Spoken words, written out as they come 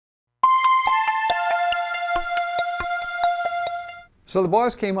So the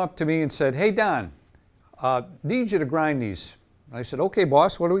boss came up to me and said, "Hey Don, need you to grind these." And I said, "Okay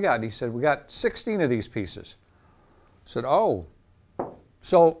boss, what do we got?" And he said, "We got 16 of these pieces." I said, "Oh."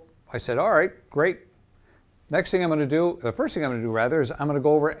 So I said, "All right, great. Next thing I'm going to do, the first thing I'm going to do rather, is I'm going to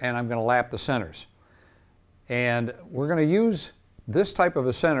go over and I'm going to lap the centers. And we're going to use this type of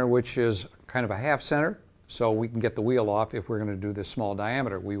a center, which is kind of a half center, so we can get the wheel off. If we're going to do this small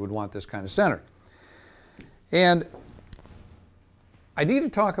diameter, we would want this kind of center. And I need to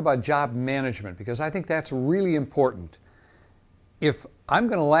talk about job management because I think that's really important. If I'm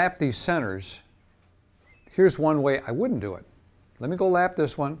going to lap these centers, here's one way I wouldn't do it. Let me go lap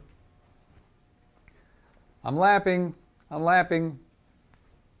this one. I'm lapping. All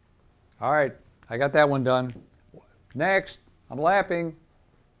right, I got that one done. Next, I'm lapping.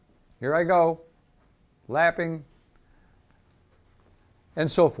 Here I go, lapping, and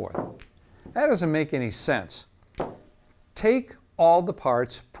so forth. That doesn't make any sense. Take all the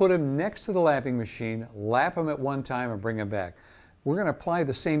parts, put them next to the lapping machine, lap them at one time and bring them back. We're going to apply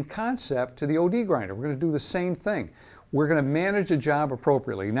the same concept to the OD grinder. We're going to do the same thing. We're going to manage the job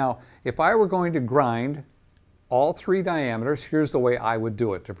appropriately. Now, if I were going to grind all 3 diameters, here's the way I would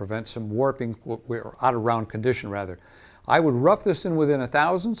do it to prevent some warping, or out of round condition rather. I would rough this in within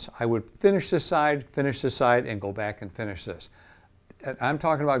 1/1000ths. I would finish this side, and go back and finish this. I'm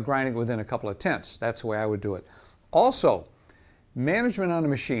talking about grinding within a couple of tenths. That's the way I would do it. Also, management on a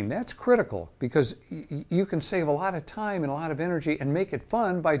machine, that's critical because you can save a lot of time and a lot of energy and make it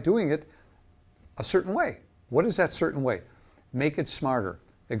fun by doing it a certain way. What is that certain way? Make it smarter.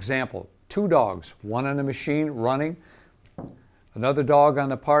 Example, 2 dogs, one on the machine running, another dog on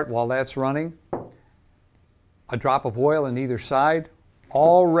the part while that's running, a drop of oil on either side,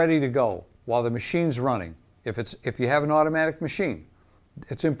 all ready to go while the machine's running. If you have an automatic machine,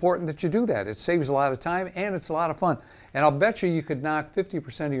 it's important that you do that. It saves a lot of time and it's a lot of fun. And I'll bet you could knock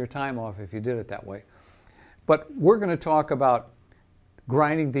 50% of your time off if you did it that way. But we're going to talk about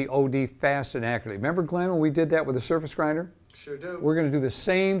grinding the OD fast and accurately. Remember, Glenn, when we did that with the surface grinder? Sure do. We're going to do the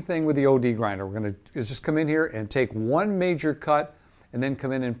same thing with the OD grinder. We're going to just come in here and take one major cut and then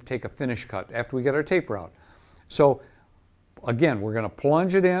come in and take a finish cut after we get our taper out. So again, we're going to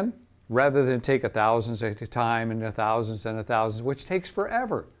plunge it in rather than take 1,000s at a time and 1,000s and 1,000s, which takes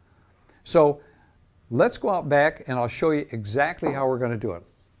forever. So let's go out back and I'll show you exactly how we're going to do it.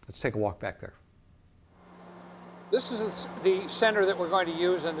 Let's take a walk back there. This is the center that we're going to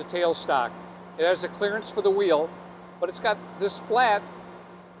use in the tailstock. It has a clearance for the wheel, but it's got this flat,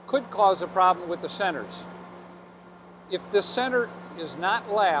 could cause a problem with the centers. If the center is not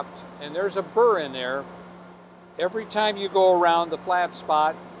lapped and there's a burr in there, every time you go around the flat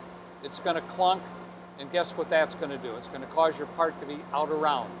spot, it's going to clunk, and guess what that's going to do? It's going to cause your part to be out of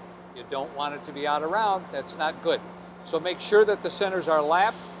round. You don't want it to be out of round. That's not good. So make sure that the centers are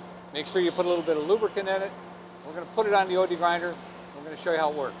lapped. Make sure you put a little bit of lubricant in it. We're going to put it on the OD grinder. We're going to show you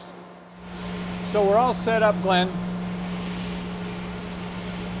how it works. So we're all set up, Glenn.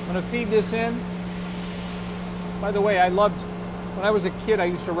 I'm going to feed this in. By the way, when I was a kid, I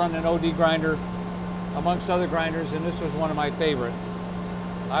used to run an OD grinder amongst other grinders, and this was one of my favorite.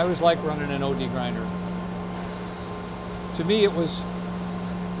 I always liked running an OD grinder. To me, it was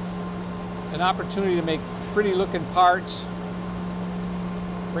an opportunity to make pretty looking parts,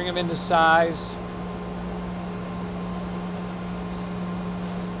 bring them into size.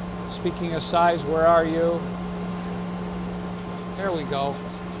 Speaking of size, where are you? There we go.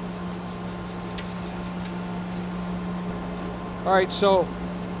 All right, so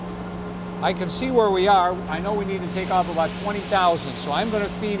I can see where we are. I know we need to take off about 20 thousandths, so I'm going to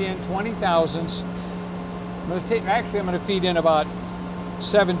feed in 20 thousandths. I'm going to feed in about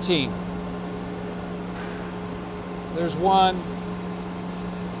 17. There's 1,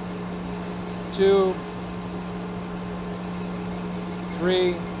 2,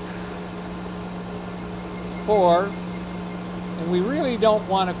 3, 4, and we really don't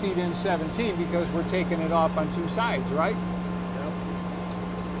want to feed in 17 because we're taking it off on 2 sides, right?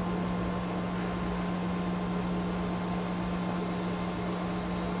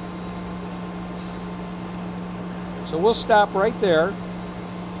 So we'll stop right there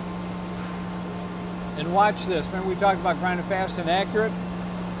and watch this. Remember we talked about grinding fast and accurate?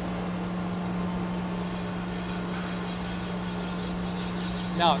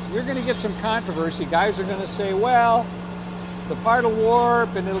 Now, you're going to get some controversy. Guys are going to say, well, the part will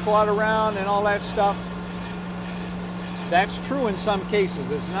warp and it'll go out around and all that stuff. That's true in some cases.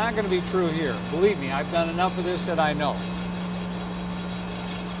 It's not going to be true here. Believe me, I've done enough of this that I know.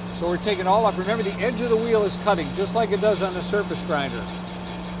 So we're taking it all off. Remember, the edge of the wheel is cutting, just like it does on the surface grinder.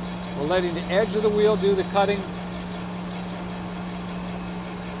 We're letting the edge of the wheel do the cutting.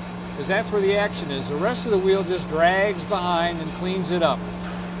 because that's where the action is. The rest of the wheel just drags behind and cleans it up.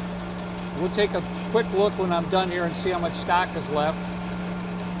 We'll take a quick look when I'm done here and see how much stock is left.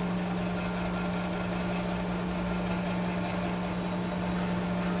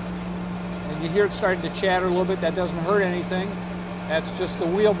 And you hear it starting to chatter a little bit. That doesn't hurt anything. That's just the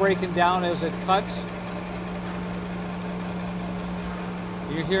wheel breaking down as it cuts.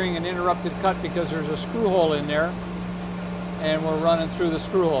 You're hearing an interrupted cut because there's a screw hole in there, and we're running through the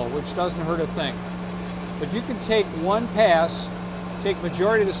screw hole, which doesn't hurt a thing. But you can take one pass, take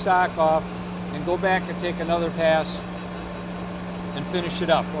majority of the stock off, and go back and take another pass and finish it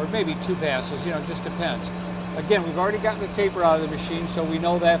up, or maybe two passes, you know, it just depends. Again, we've already gotten the taper out of the machine, so we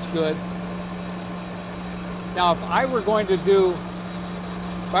know that's good. Now, if I were going to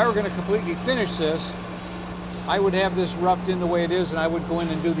completely finish this, I would have this roughed in the way it is, and I would go in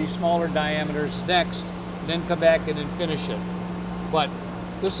and do these smaller diameters next, and then come back in and finish it. But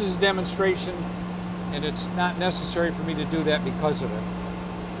this is a demonstration, and it's not necessary for me to do that because of it.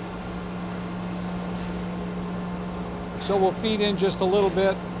 So we'll feed in just a little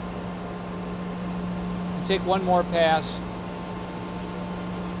bit and take one more pass.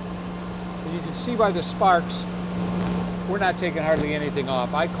 And you can see by the sparks, we're not taking hardly anything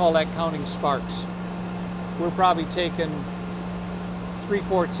off. I call that counting sparks. We're probably taking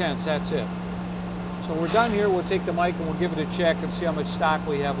 3/4, that's it. So we're done here. We'll take the mic and we'll give it a check and see how much stock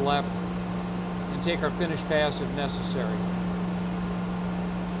we have left and take our finished pass if necessary.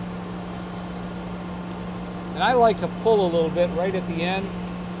 And I like to pull a little bit right at the end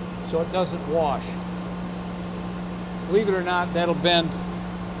so it doesn't wash. Believe it or not, that'll bend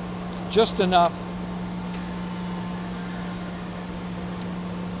just enough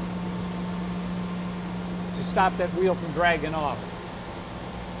to stop that wheel from dragging off.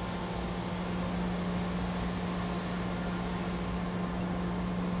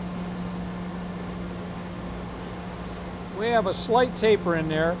 We have a slight taper in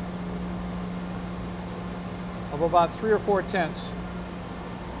there of about 3 or 4/10.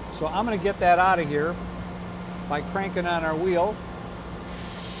 So I'm going to get that out of here by cranking on our wheel.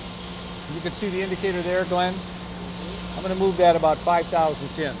 You can see the indicator there, Glenn. I'm going to move that about 5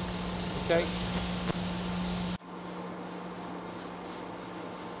 thousandths in, okay?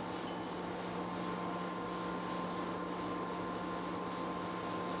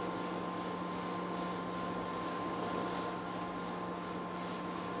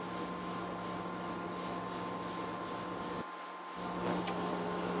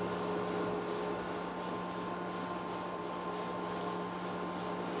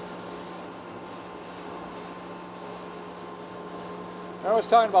 I was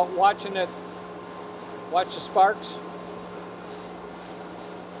talking about watching it, watch the sparks.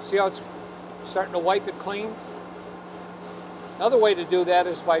 See how it's starting to wipe it clean? Another way to do that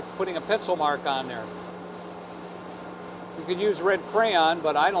is by putting a pencil mark on there. You could use red crayon,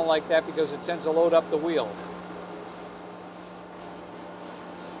 but I don't like that because it tends to load up the wheel.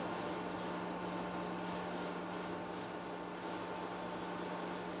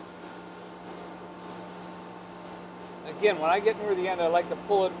 Again, when I get near the end, I like to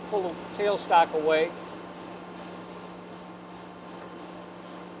pull the tailstock away.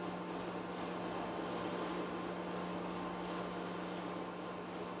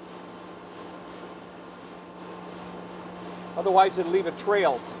 Otherwise, it'll leave a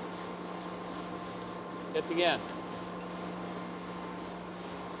trail at the end.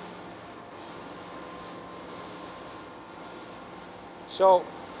 So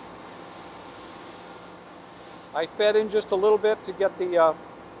I fed in just a little bit to get the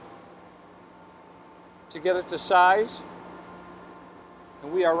to get it to size,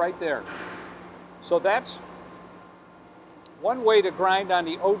 and we are right there. So that's one way to grind on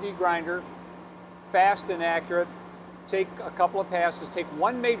the OD grinder, fast and accurate. Take a couple of passes, take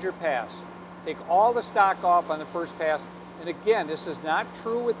one major pass, take all the stock off on the first pass, and again, this is not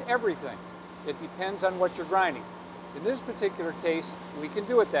true with everything. It depends on what you're grinding. In this particular case, we can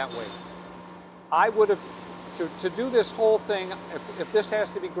do it that way. I would have, to do this whole thing, if this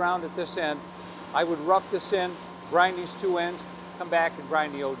has to be ground at this end, I would rough this in, grind these two ends, come back and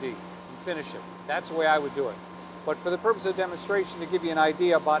grind the OD and finish it. That's the way I would do it. But for the purpose of demonstration, to give you an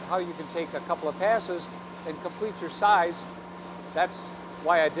idea about how you can take a couple of passes and complete your size, that's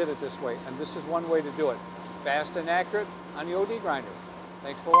why I did it this way. And this is one way to do it. Fast and accurate on the OD grinder.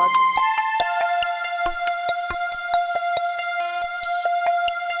 Thanks for watching.